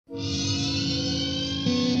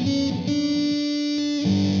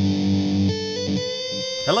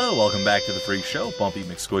Hello, welcome back to the Freak Show. Bumpy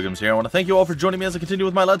McSquigums here. I want to thank you all for joining me as I continue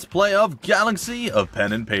with my Let's Play of Galaxy of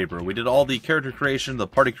Pen and Paper. We did all the character creation, the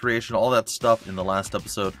party creation, all that stuff in the last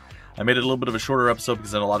episode. I made it a little bit of a shorter episode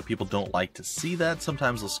because then a lot of people don't like to see that.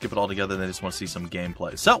 Sometimes they'll skip it all together and they just want to see some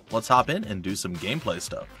gameplay. So, let's hop in and do some gameplay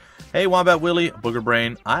stuff. Hey, Wombat Willie, Booger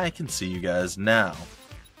Brain, I can see you guys now.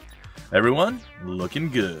 Everyone, looking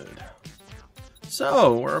good.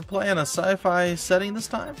 So, we're playing a sci-fi setting this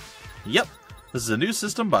time? Yep. This is a new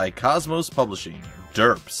system by Cosmos Publishing,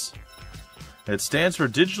 DERPS. It stands for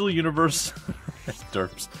Digital Universe...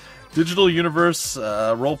 DERPS. Digital Universe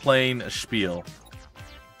Role-Playing Spiel.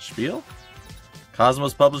 Spiel?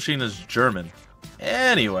 Cosmos Publishing is German.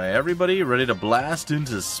 Anyway, everybody ready to blast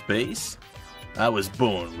into space? I was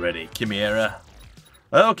born ready, Chimera.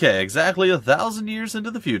 Okay, exactly 1,000 years into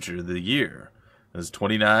the future, the year is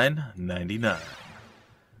 2999.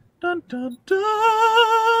 Dun dun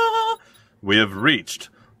dun! We have reached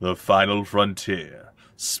the final frontier.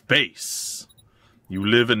 Space. You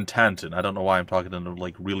live in Tanton. I don't know why I'm talking in a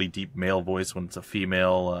like really deep male voice when it's a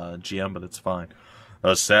female GM, but it's fine.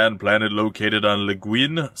 A sand planet located on Le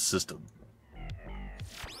Guin system.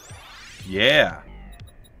 Yeah.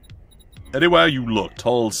 Anywhere you look,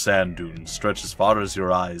 tall sand dunes stretch as far as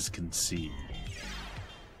your eyes can see.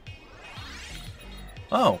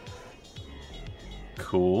 Oh.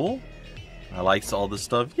 Cool. I like all this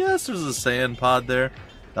stuff. Yes, there's a sand pod there.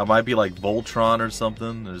 That might be like Voltron or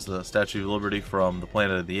something. There's the Statue of Liberty from the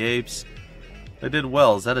Planet of the Apes. They did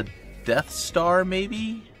well. Is that a Death Star,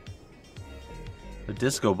 maybe? A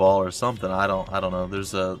disco ball or something. I don't know.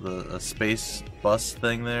 There's a space bus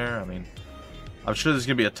thing there. I mean, I'm sure there's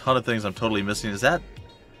gonna be a ton of things I'm totally missing. Is that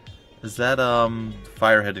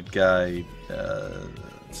fire-headed guy?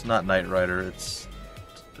 It's not Knight Rider. It's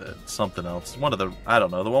something else. One of the, I don't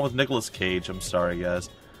know, the one with Nicolas Cage. I'm sorry, guys.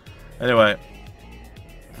 Anyway,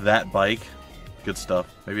 that bike, good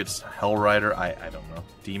stuff. Maybe it's Hell Rider. I don't know.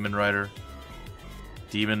 Demon Rider,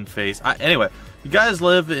 Demon Face. Anyway, you guys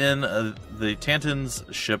live in the Tanton's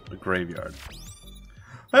ship graveyard.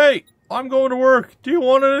 Hey, I'm going to work. Do you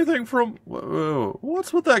want anything from? Whoa,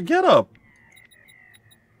 what's with that getup?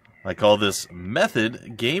 I call this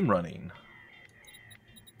method game running.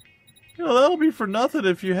 You know, that'll be for nothing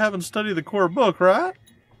if you haven't studied the core book, right?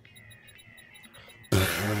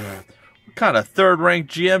 What kind of third-rank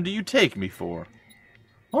GM do you take me for?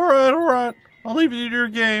 Alright. I'll leave you to your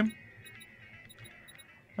game.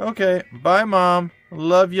 Okay, bye, Mom.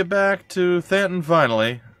 Love you back to Thanton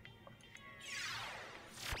finally.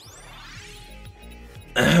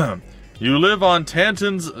 You live on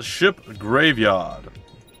Tanton's ship graveyard.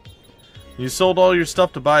 You sold all your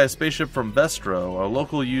stuff to buy a spaceship from Vestro, a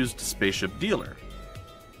local used spaceship dealer.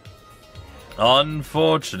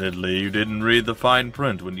 Unfortunately, you didn't read the fine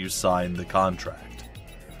print when you signed the contract.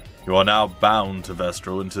 You are now bound to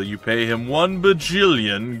Vestro until you pay him 1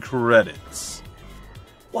 bajillion credits.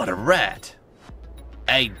 What a rat!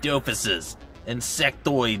 Hey, doofuses,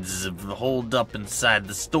 insectoids have holed up inside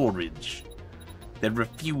the storage. They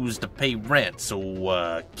refuse to pay rent,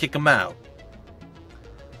 so kick them out.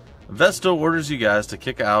 Vesto orders you guys to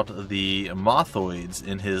kick out the mothoids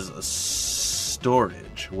in his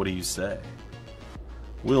storage. What do you say?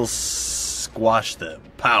 We'll squash them.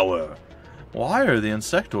 Power. Why are the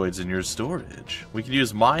insectoids in your storage? We could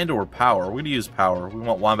use mind or power. We're going to use power. We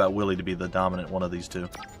want Wombat Willie to be the dominant one of these two.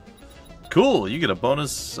 Cool. You get a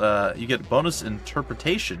bonus. You get bonus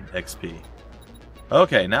interpretation XP.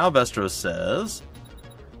 Okay, now Vestro says,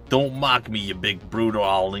 "Don't mock me, you big brute, or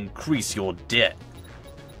I'll increase your debt."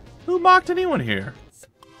 Who mocked anyone here?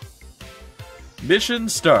 Mission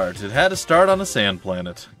start. It had to start on a sand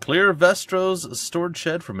planet. Clear Vestro's storage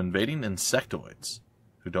shed from invading insectoids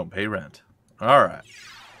who don't pay rent. Alright.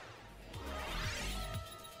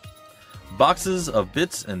 Boxes of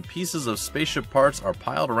bits and pieces of spaceship parts are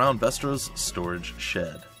piled around Vestro's storage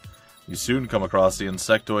shed. You soon come across the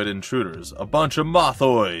insectoid intruders. A bunch of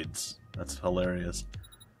mothoids. That's hilarious.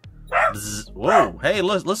 Bzz. Whoa, hey,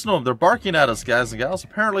 listen to them. They're barking at us, guys and gals.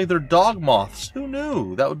 Apparently they're dog moths. Who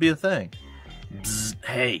knew? That would be a thing. Bzz.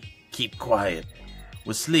 Hey, keep quiet.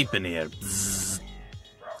 We're sleeping here. Bzz.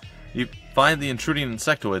 You find the intruding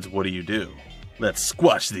insectoids. What do? Let's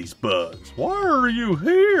squash these bugs. Why are you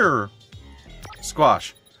here?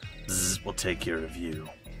 Squash. Bzz. We'll take care of you.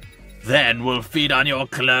 Then we'll feed on your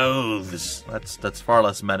clothes. That's far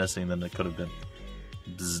less menacing than it could have been.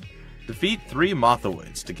 Bzz. Defeat 3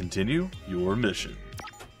 mothoids to continue your mission.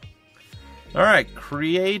 Alright,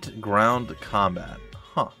 create ground combat.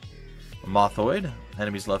 Huh. A mothoid.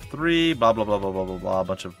 Enemies left 3, blah blah blah blah blah blah blah. A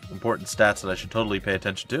bunch of important stats that I should totally pay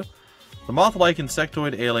attention to. The moth-like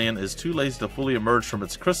insectoid alien is too lazy to fully emerge from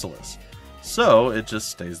its chrysalis, so it just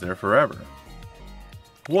stays there forever.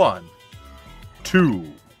 1,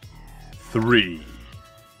 2, 3,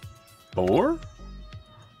 4,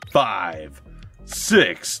 5,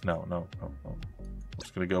 6. No. I'm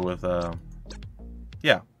just gonna go with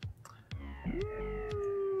yeah.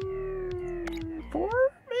 4?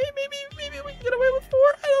 Maybe we can get away with 4.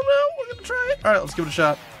 I don't know. We're gonna try it. All right, let's give it a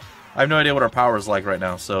shot. I have no idea what our power is like right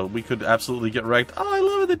now, so we could absolutely get wrecked. Oh, I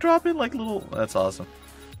love it. They drop in like little. That's awesome.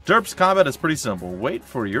 Derp's combat is pretty simple. Wait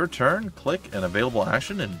for your turn, click an available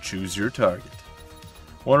action, and choose your target.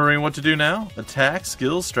 Wondering what to do now? Attack,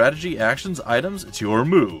 skills, strategy, actions, items. It's your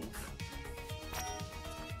move.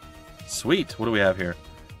 Sweet. What do we have here?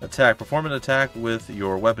 Attack. Perform an attack with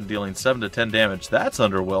your weapon dealing 7 to 10 damage. That's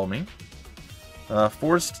underwhelming.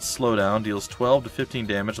 Forced slowdown deals 12 to 15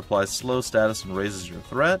 damage, applies slow status, and raises your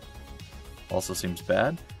threat. Also seems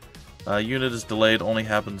bad. Unit is delayed, only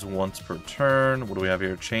happens once per turn. What do we have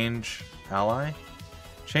here? Change ally.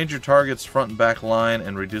 Change your target's front and back line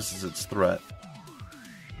and reduces its threat.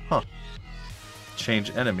 Huh.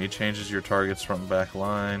 Change enemy. Changes your target's front and back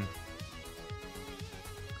line.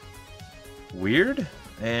 Weird.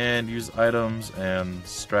 And use items and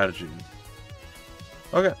strategy.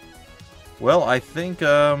 Okay. Well, I think,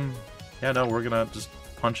 yeah, no, we're gonna just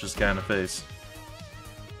punch this guy in the face.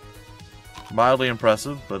 Mildly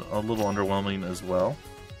impressive, but a little underwhelming as well.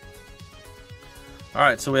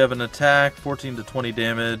 Alright, so we have an attack, 14 to 20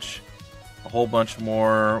 damage, a whole bunch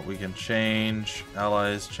more. We can change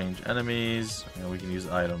allies, change enemies, and we can use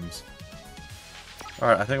items.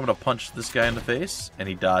 Alright, I think I'm gonna punch this guy in the face, and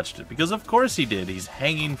he dodged it. Because of course he did, he's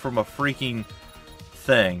hanging from a freaking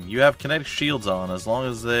thing. You have kinetic shields on. As long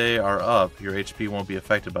as they are up, your HP won't be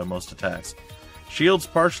affected by most attacks. Shields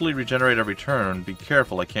partially regenerate every turn. Be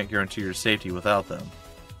careful, I can't guarantee your safety without them.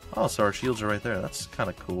 Oh, so our shields are right there. That's kind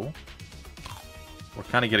of cool. We're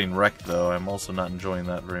kind of getting wrecked, though. I'm also not enjoying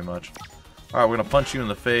that very much. Alright, we're going to punch you in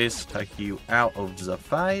the face, take you out of the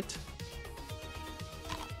fight.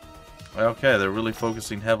 Okay, they're really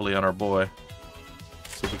focusing heavily on our boy.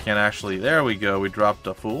 So we can't actually... There we go, we dropped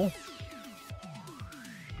a fool.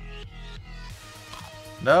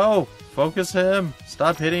 No! Focus him!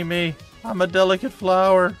 Stop hitting me! I'm a delicate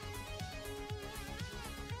flower!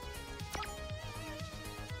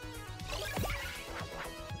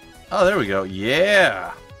 Oh, there we go.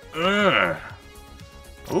 Yeah! Ugh.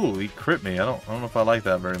 Ooh, he crit me. I don't know if I like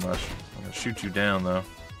that very much. I'm gonna shoot you down, though.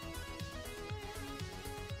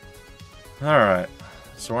 Alright.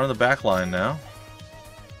 So we're on the back line now.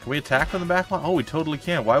 Can we attack from the back line? Oh, we totally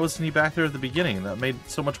can. Why wasn't he back there at the beginning? That made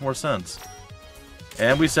so much more sense.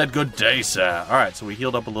 And we said good day, sir. Alright, so we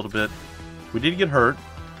healed up a little bit. We did get hurt.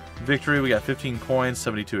 Victory, we got 15 coins,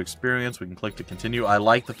 72 experience. We can click to continue. I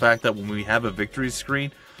like the fact that when we have a victory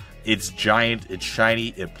screen, it's giant, it's shiny,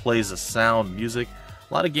 it plays a sound, music.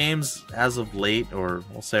 A lot of games, as of late, or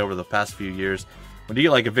we'll say over the past few years, when you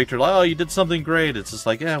get like a victory, like, oh, you did something great, it's just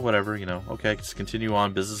like, yeah, whatever, you know, okay, just continue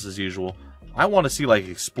on, business as usual. I want to see like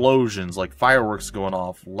explosions, like fireworks going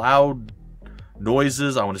off, loud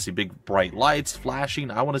noises. I want to see big bright lights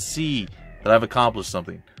flashing. I want to see that I've accomplished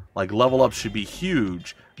something. Like level up should be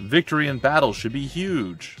huge. Victory in battle should be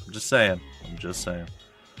huge. I'm just saying. I'm just saying.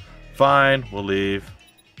 Fine, we'll leave.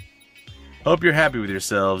 Hope you're happy with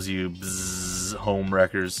yourselves, you bzzz home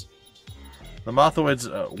wreckers. The mothoids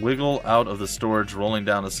wiggle out of the storage, rolling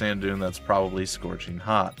down a sand dune that's probably scorching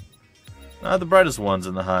hot. Not the brightest ones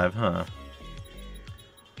in the hive, huh?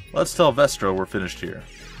 Let's tell Vestro we're finished here.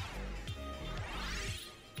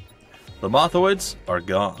 The mothoids are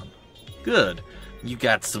gone. Good. You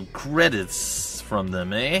got some credits from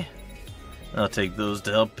them, eh? I'll take those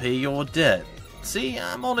to help pay your debt. See,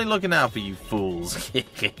 I'm only looking out for you fools.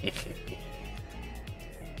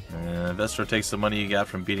 Vestro takes the money you got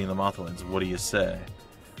from beating the mothoids. What do you say?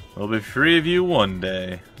 We'll be free of you one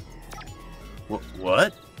day.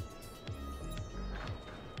 What?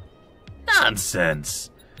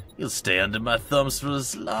 Nonsense! You'll stay under my thumbs for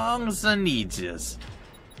as long as I need yous.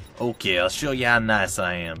 Okay, I'll show you how nice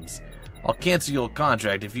I am. I'll cancel your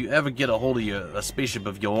contract if you ever get a hold of a spaceship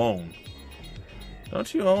of your own.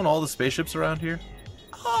 Don't you own all the spaceships around here?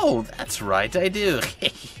 Oh, that's right, I do.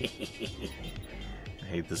 I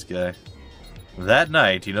hate this guy. That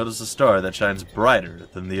night, you notice a star that shines brighter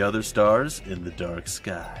than the other stars in the dark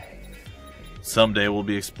sky. Someday we'll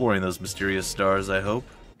be exploring those mysterious stars, I hope.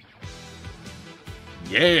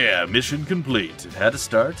 Yeah, mission complete. It had to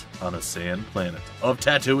start on a sand planet. Of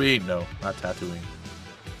Tatooine. No, not Tatooine.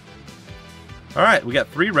 Alright, we got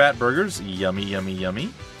 3 rat burgers. Yummy, yummy,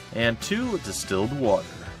 yummy. And 2 distilled water.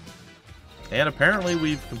 And apparently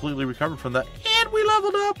we've completely recovered from that. And we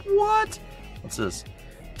leveled up! What? What's this?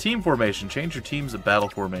 Team formation. Change your teams at battle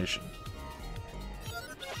formation.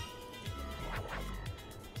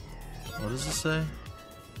 What does this say?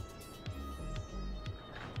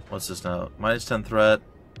 What's this now? Minus 10 threat.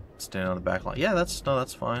 Stand on the back line. Yeah, that's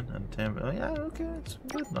fine. And 10, yeah, okay, it's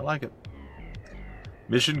good. I like it.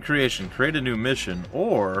 Mission creation. Create a new mission,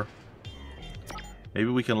 or maybe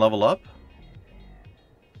we can level up.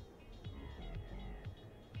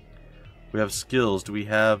 We have skills. Do we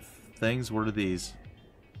have things? What are these?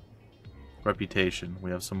 Reputation.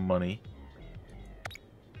 We have some money.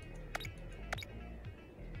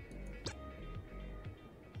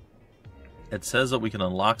 It says that we can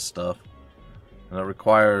unlock stuff, and it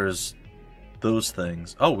requires those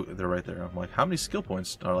things. Oh, they're right there. I'm like, how many skill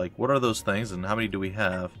points are like, what are those things, and how many do we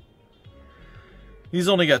have? He's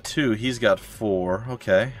only got 2. He's got 4.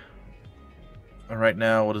 Okay. And right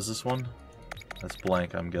now, what is this one? That's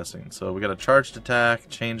blank, I'm guessing. So we got a charged attack,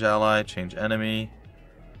 change ally, change enemy.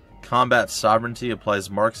 Combat sovereignty applies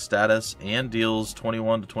mark status and deals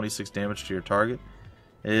 21 to 26 damage to your target.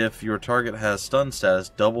 If your target has stun status,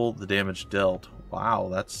 double the damage dealt. Wow,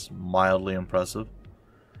 that's mildly impressive.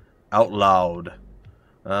 Out loud.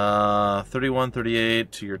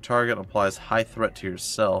 31-38 to your target applies high threat to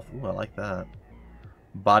yourself. Ooh, I like that.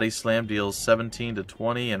 Body slam deals 17 to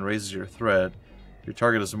 20 and raises your threat. Your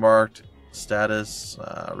target is marked. Status,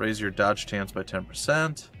 raise your dodge chance by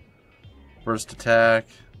 10%. Burst attack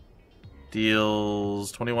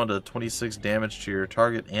deals 21 to 26 damage to your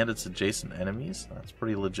target and its adjacent enemies. That's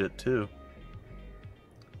pretty legit too.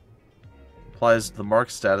 Applies the mark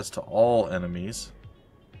status to all enemies,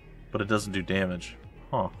 but it doesn't do damage.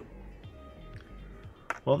 Huh.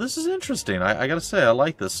 Well, this is interesting. I gotta say, I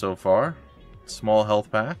like this so far. Small health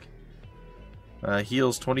pack.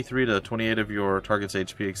 Heals 23 to 28 of your target's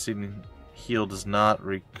HP. Exceeding heal does not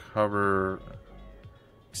recover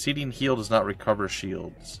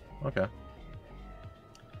shields. Okay.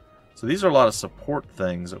 So these are a lot of support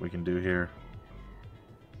things that we can do here.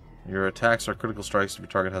 Your attacks are critical strikes if your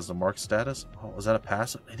target has the mark status. Oh, is that a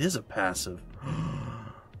passive? It is a passive.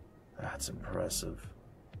 That's impressive.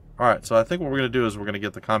 Alright, so I think what we're going to do is we're going to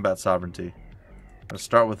get the combat sovereignty. I'm going to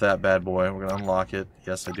start with that bad boy. We're going to unlock it.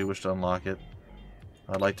 Yes, I do wish to unlock it.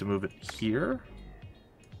 I'd like to move it here.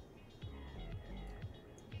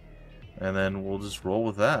 And then we'll just roll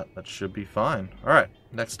with that. That should be fine. Alright,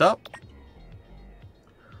 next up.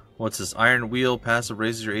 What's this? Iron Wheel. Passive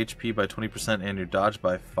raises your HP by 20% and your dodge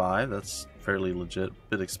by 5. That's fairly legit.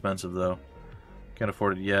 Bit expensive though. Can't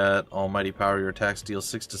afford it yet. Almighty Power. Your attacks deal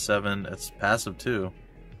 6 to 7. It's passive too.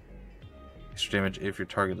 Extra damage if your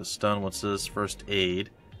target is stunned. What's this? First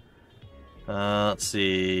Aid. Let's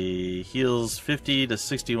see. Heals 50 to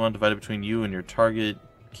 61 divided between you and your target.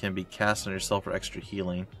 Can be cast on yourself for extra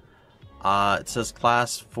healing. It says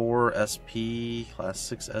class 4 SP, class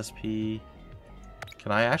 6 SP.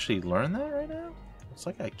 Can I actually learn that right now? Looks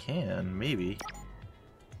like I can, maybe.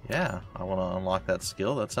 Yeah, I want to unlock that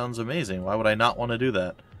skill. That sounds amazing. Why would I not want to do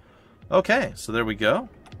that? Okay, so there we go.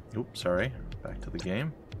 Oops, sorry. Back to the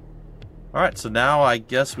game. Alright, so now I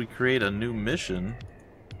guess we create a new mission.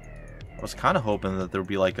 I was kind of hoping that there would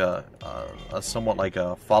be like a somewhat like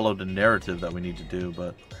a follow the narrative that we need to do,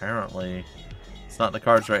 but apparently it's not in the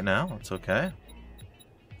cards right now. It's okay.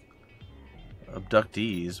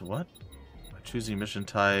 Abductees, what? By choosing mission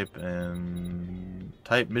type and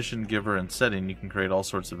type, mission giver, and setting, you can create all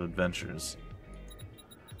sorts of adventures.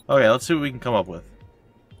 Okay, let's see what we can come up with.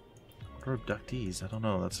 What are abductees? I don't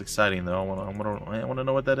know. That's exciting though. I want to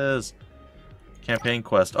know what that is. Campaign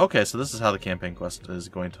quest. Okay, so this is how the campaign quest is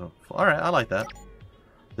going to... Alright, I like that.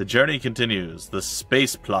 The journey continues. The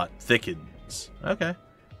space plot thickens. Okay.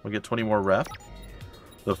 We'll get 20 more rep.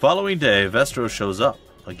 The following day, Vestro shows up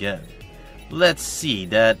again. Let's see,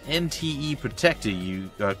 that NTE protector you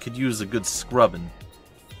could use a good scrubbing.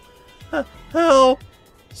 Help!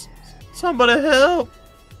 Somebody help!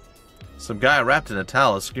 Some guy wrapped in a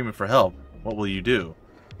towel is screaming for help. What will you do?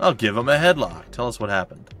 I'll give him a headlock. Tell us what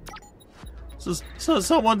happened. So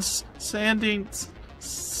someone's sanding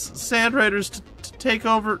sand raiders to take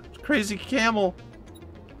over Crazy Camel.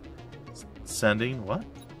 Sending what?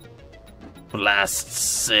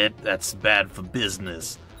 Blast it. That's bad for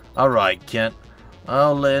business. Alright, Kent.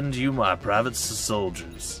 I'll lend you my private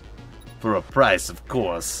soldiers. For a price, of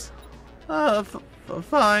course.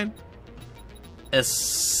 Fine.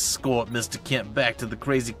 Escort Mr. Kent back to the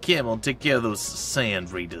Crazy Camel and take care of those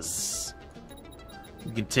sand raiders.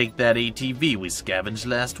 You can take that ATV we scavenged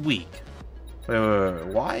last week. Wait.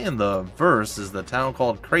 Why in the verse is the town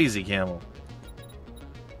called Crazy Camel?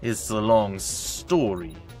 It's a long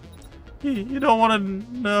story. You don't want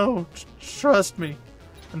to know. Trust me.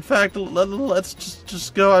 In fact, let's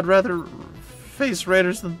just go. I'd rather face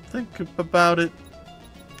raiders than think about it.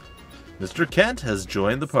 Mr. Kent has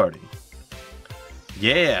joined the party.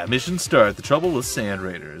 Yeah, mission start. The trouble with sand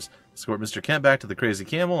raiders. Escort Mr. Kent back to the Crazy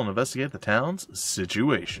Camel and investigate the town's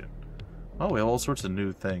situation. Oh, we have all sorts of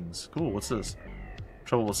new things. Cool, what's this?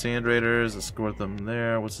 Trouble with sand raiders. Escort them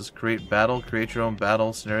there. What's this? Create battle. Create your own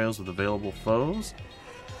battle scenarios with available foes.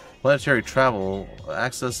 Planetary travel.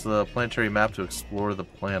 Access the planetary map to explore the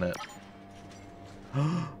planet.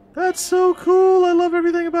 That's so cool! I love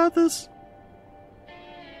everything about this!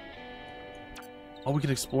 Oh, we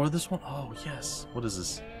can explore this one? Oh, yes. What is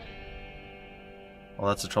this? Oh,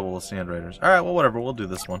 that's the trouble with sand raiders. Alright, well, whatever. We'll do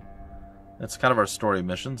this one. It's kind of our story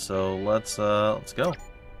mission, so let's go.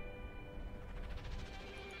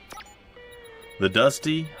 The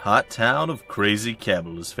dusty, hot town of Crazy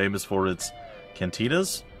Camel is famous for its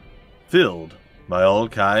cantinas, filled by all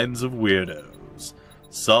kinds of weirdos.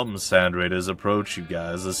 Some sand raiders approach you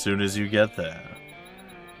guys as soon as you get there.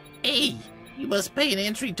 Hey, you must pay an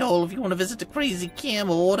entry toll if you want to visit the Crazy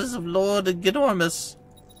Camel. Orders of Lord Ginormous.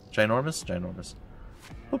 Ginormous? Ginormous.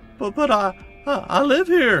 But I live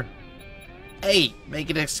here. Hey,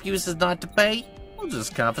 making excuses not to pay? We'll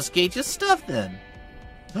just confiscate your stuff then.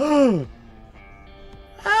 Oh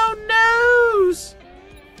noes!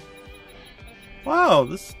 Wow,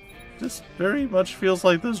 this very much feels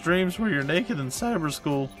like those dreams where you're naked in cyber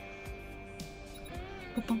school.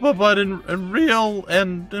 But in real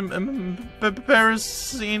and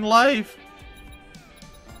embarrassing life.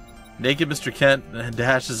 Naked Mr. Kent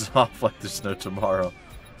dashes off like there's no tomorrow.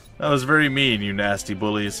 That was very mean, you nasty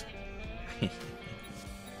bullies.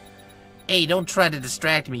 Hey, don't try to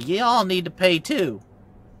distract me. You all need to pay too.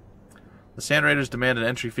 The Sand Raiders demand an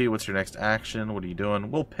entry fee. What's your next action? What are you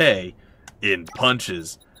doing? We'll pay in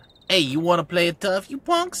punches. Hey, you want to play it tough, you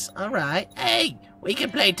punks? Alright. Hey, we can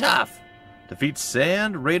play tough. Defeat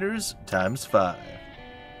Sand Raiders ×5.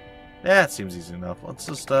 Yeah, it seems easy enough. Let's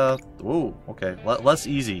just, whoa, okay. Less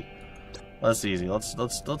easy. Less easy.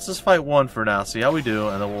 Let's just fight one for now, see how we do,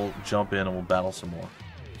 and then we'll jump in and we'll battle some more.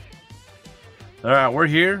 Alright, we're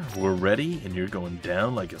here, we're ready, and you're going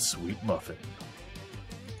down like a sweet muffin.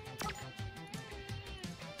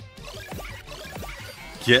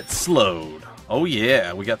 Get slowed. Oh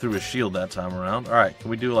yeah, we got through his shield that time around. Alright, can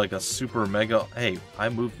we do like a super mega... Hey, I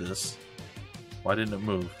moved this. Why didn't it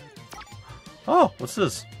move? Oh, what's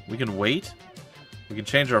this? We can wait. We can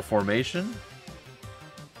change our formation.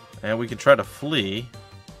 And we can try to flee.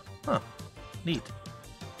 Huh. Neat.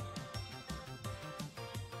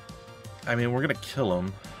 I mean, we're gonna kill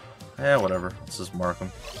him. Eh, whatever. Let's just mark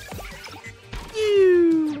him.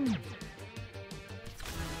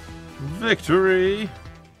 Victory!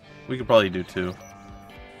 We could probably do 2.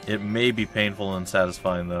 It may be painful and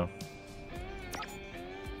satisfying, though.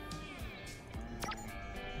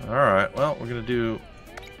 Alright, well, we're gonna do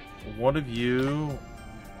one of you...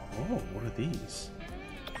 Oh, what are these?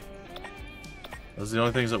 Those are the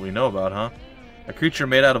only things that we know about, huh? A creature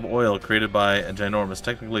made out of oil created by a ginormous.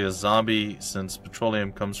 Technically a zombie since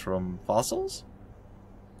petroleum comes from fossils?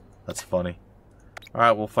 That's funny.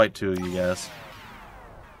 Alright, we'll fight 2 of you guys.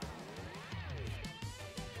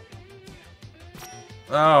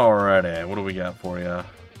 Alrighty, what do we got for you?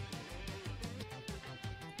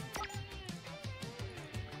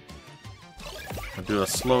 We'll do a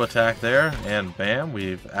slow attack there, and bam,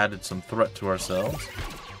 we've added some threat to ourselves.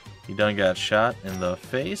 He done got shot in the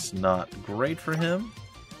face, not great for him.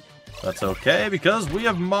 That's okay, because we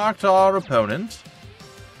have marked our opponent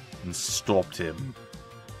and stopped him.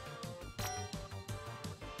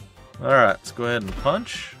 Alright, let's go ahead and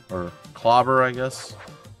punch, or clobber, I guess.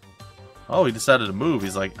 Oh, he decided to move.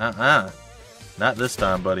 He's like, not this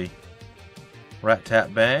time, buddy. Rat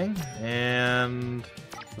tap bang, and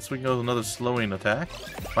let's we can go with another slowing attack.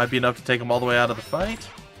 Might be enough to take him all the way out of the fight.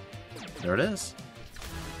 There it is.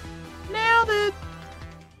 Nailed it!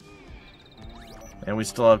 And we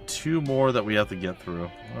still have 2 more that we have to get through.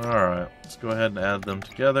 Alright, let's go ahead and add them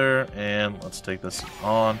together, and let's take this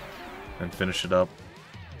on and finish it up.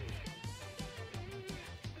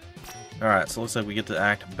 Alright, so it looks like we get to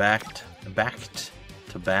act backed.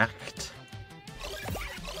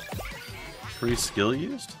 Free skill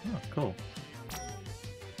used? Oh, cool.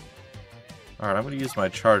 Alright, I'm going to use my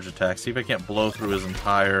charge attack. See if I can't blow through his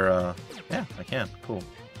entire... Yeah, I can. Cool.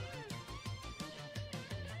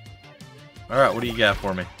 Alright, what do you got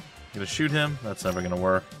for me? Gonna shoot him? That's never gonna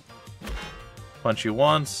work. Punch you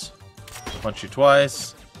once. Punch you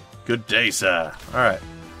twice. Good day, sir. Alright.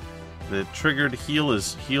 The triggered heal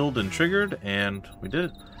is healed and triggered, and we did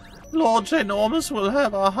it. Lord Ginormous will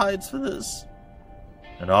have our hides for this.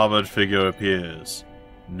 An armored figure appears.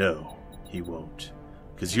 No, he won't.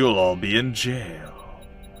 'Cause you'll all be in jail.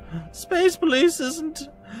 Space Police isn't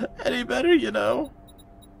any better, you know.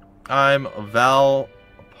 I'm Val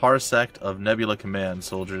Parsect of Nebula Command,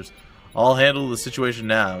 soldiers. I'll handle the situation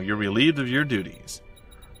now. You're relieved of your duties.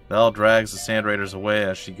 Val drags the Sand Raiders away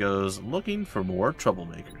as she goes looking for more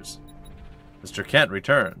troublemakers. Mr. Kent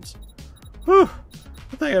returns. Whew!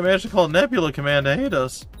 I think I managed to call Nebula Command to aid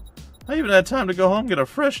us. I even had time to go home and get a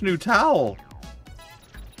fresh new towel.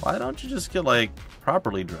 Why don't you just get, like,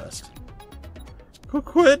 properly dressed?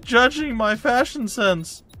 Quit judging my fashion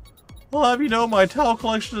sense. I'll have you know my towel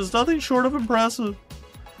collection is nothing short of impressive.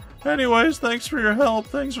 Anyways, thanks for your help.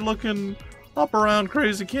 Things are looking up around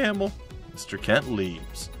Crazy Camel. Mr. Kent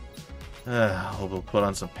leaves. Hope we'll put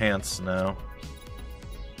on some pants now.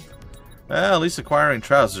 Well, at least acquiring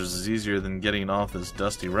trousers is easier than getting off this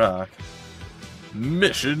dusty rock.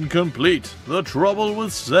 Mission complete. The trouble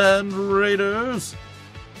with Sand Raiders.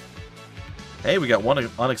 Hey, we got one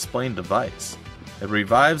unexplained device. It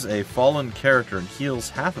revives a fallen character and heals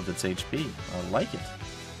half of its HP. I like it.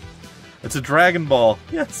 It's a Dragon Ball.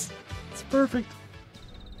 Yes, it's perfect.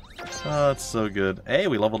 Oh, it's so good. Hey,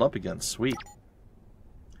 we leveled up again. Sweet.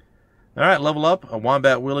 Alright, level up. A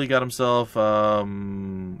Wombat Willie got himself,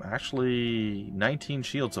 actually 19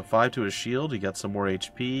 shields. So 5 to his shield. He got some more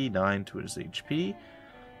HP. 9 to his HP.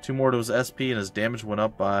 2 more to his SP, and his damage went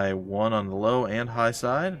up by 1 on the low and high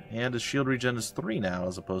side. And his shield regen is 3 now,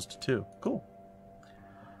 as opposed to 2. Cool.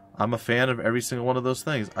 I'm a fan of every single one of those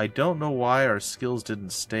things. I don't know why our skills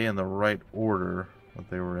didn't stay in the right order that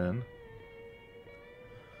they were in.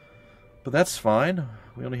 But that's fine.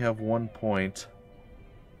 We only have 1 point.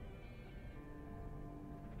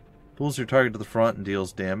 Pulls your target to the front and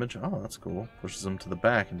deals damage. Oh, that's cool. Pushes them to the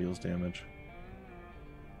back and deals damage.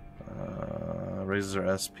 Raises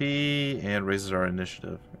our SP and raises our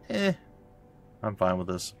initiative. I'm fine with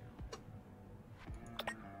this.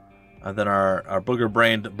 And then our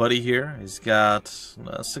booger-brained buddy here. He's got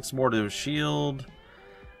 6 more to his shield.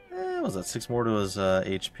 What was that? 6 more to his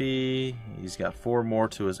HP. He's got 4 more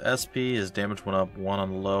to his SP. His damage went up 1 on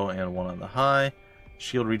the low and 1 on the high.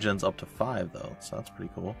 Shield regen's up to 5 though, so that's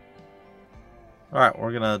pretty cool. Alright,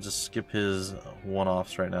 we're gonna just skip his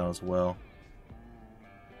one-offs right now as well.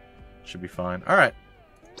 Should be fine. Alright.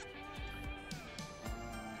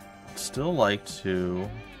 Still like to...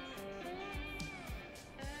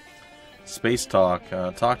 Space talk.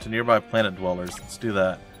 Talk to nearby planet dwellers. Let's do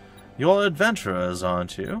that. You're adventurers,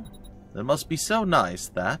 aren't you? It must be so nice,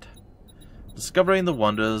 that. Discovering the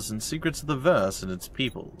wonders and secrets of the verse and its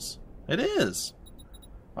peoples. It is.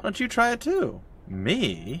 Why don't you try it too?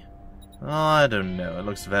 Me? Oh, I don't know. It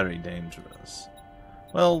looks very dangerous.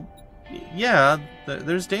 Well, yeah,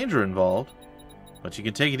 there's danger involved. But you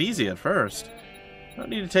can take it easy at first. You don't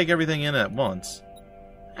need to take everything in at once.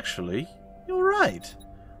 Actually, you're right.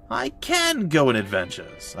 I can go on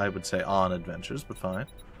adventures. I would say on adventures, but fine.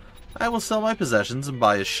 I will sell my possessions and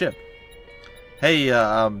buy a ship. Hey,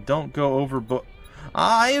 don't go overboard.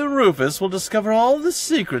 I, Rufus, will discover all the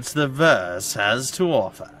secrets the verse has to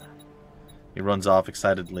offer. He runs off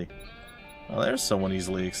excitedly. Well, there's someone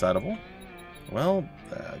easily excitable. Well,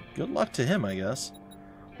 good luck to him, I guess.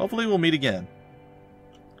 Hopefully we'll meet again.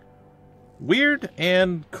 Weird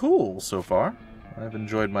and cool so far. I've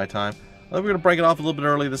enjoyed my time. I think we're going to break it off a little bit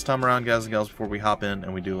early this time around, guys and gals, before we hop in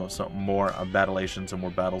and we do some more battleations and more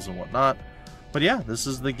battles and whatnot. But yeah, this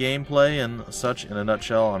is the gameplay and such in a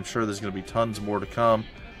nutshell. I'm sure there's going to be tons more to come.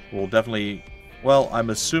 We'll definitely... Well, I'm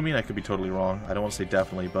assuming, I could be totally wrong. I don't want to say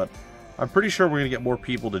definitely, but I'm pretty sure we're going to get more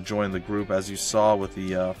people to join the group, as you saw with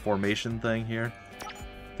the formation thing here.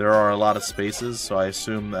 There are a lot of spaces, so I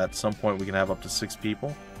assume at some point we can have up to 6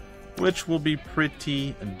 people, which will be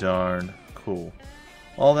pretty darn cool.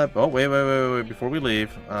 All that... Oh, wait, before we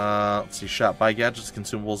leave. Let's see, shop. Buy gadgets,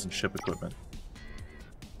 consumables, and ship equipment.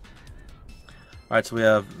 Alright, so we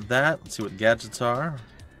have that. Let's see what gadgets are.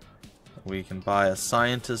 We can buy a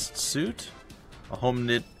scientist suit, a home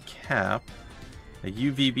knit cap, a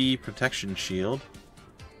UVB protection shield,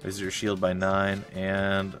 raises your shield by 9,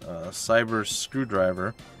 and a cyber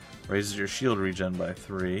screwdriver, raises your shield regen by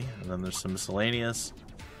 3. And then there's some miscellaneous.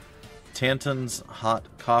 Tanton's hot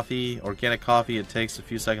coffee, organic coffee. It takes a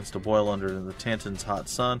few seconds to boil under the Tanton's hot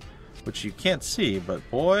sun, which you can't see, but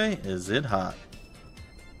boy, is it hot.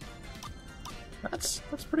 That's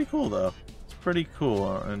pretty cool, though. It's pretty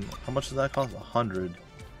cool. And how much does that cost? 100.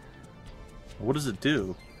 What does it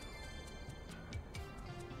do?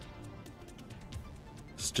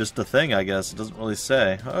 It's just a thing, I guess. It doesn't really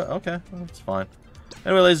say. Okay, well, that's fine.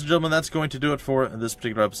 Anyway, ladies and gentlemen, that's going to do it for this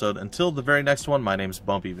particular episode. Until the very next one, my name's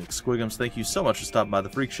Bumpy McSquigums. Thank you so much for stopping by the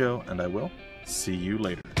Freak Show, and I will see you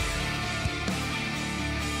later.